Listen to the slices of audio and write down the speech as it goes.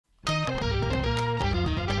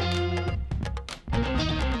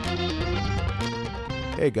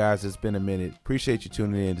Hey guys, it's been a minute. Appreciate you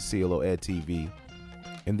tuning in to CLO Ed TV.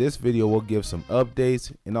 In this video, we'll give some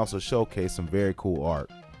updates and also showcase some very cool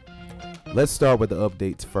art. Let's start with the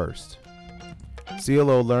updates first.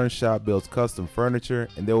 CLO Learn Shop builds custom furniture,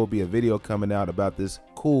 and there will be a video coming out about this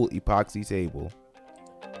cool epoxy table.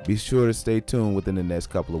 Be sure to stay tuned within the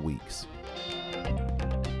next couple of weeks.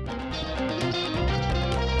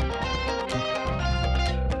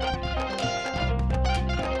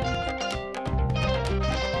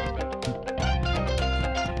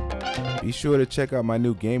 Be sure to check out my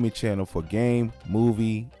new gaming channel for game,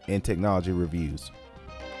 movie, and technology reviews.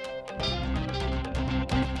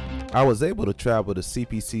 I was able to travel to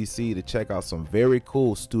CPCC to check out some very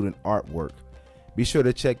cool student artwork. Be sure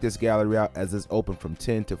to check this gallery out as it's open from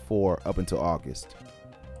 10 to 4 up until August.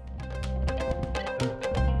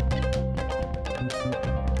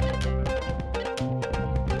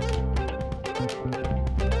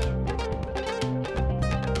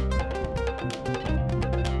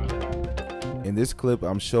 In this clip,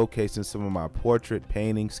 I'm showcasing some of my portrait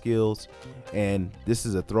painting skills, and this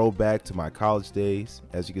is a throwback to my college days.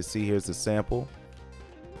 As you can see, here's the sample.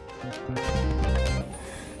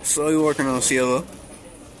 So you're working on CLO?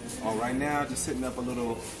 Oh, right now, just setting up a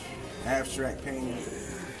little abstract painting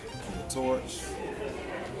with a torch.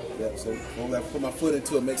 Yep, so don't let me put my foot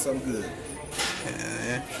into it, make something good.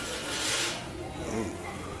 Yeah.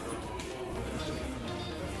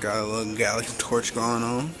 Got a little galaxy torch going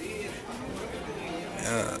on.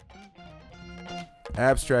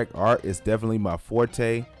 Abstract art is definitely my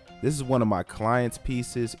forte. This is one of my clients'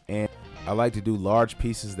 pieces, and I like to do large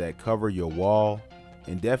pieces that cover your wall.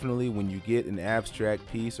 And definitely when you get an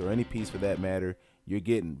abstract piece, or any piece for that matter, you're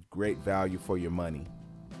getting great value for your money.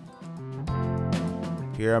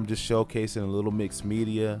 Here I'm just showcasing a little mixed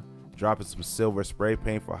media, dropping some silver spray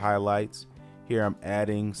paint for highlights. Here I'm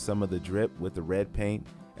adding some of the drip with the red paint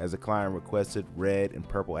as the client requested red and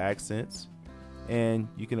purple accents. And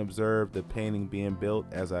you can observe the painting being built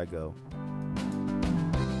as I go.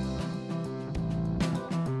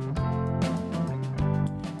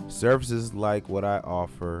 Services like what I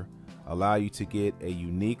offer allow you to get a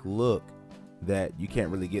unique look that you can't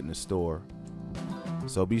really get in the store.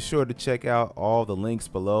 So be sure to check out all the links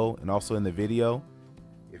below and also in the video.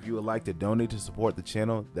 If you would like to donate to support the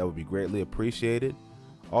channel, that would be greatly appreciated.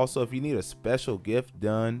 Also, if you need a special gift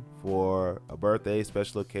done for a birthday,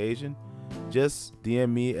 special occasion, just DM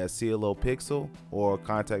me at CLO Pixel or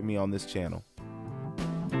contact me on this channel.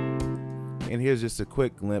 And here's just a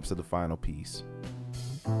quick glimpse of the final piece.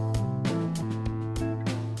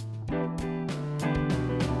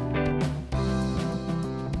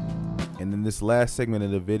 And in this last segment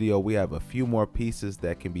of the video, we have a few more pieces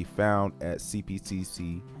that can be found at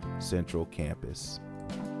CPCC Central Campus.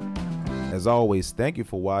 As always, thank you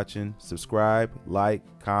for watching. Subscribe, like,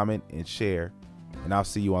 comment, and share. And I'll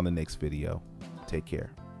see you on the next video. Take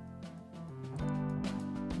care.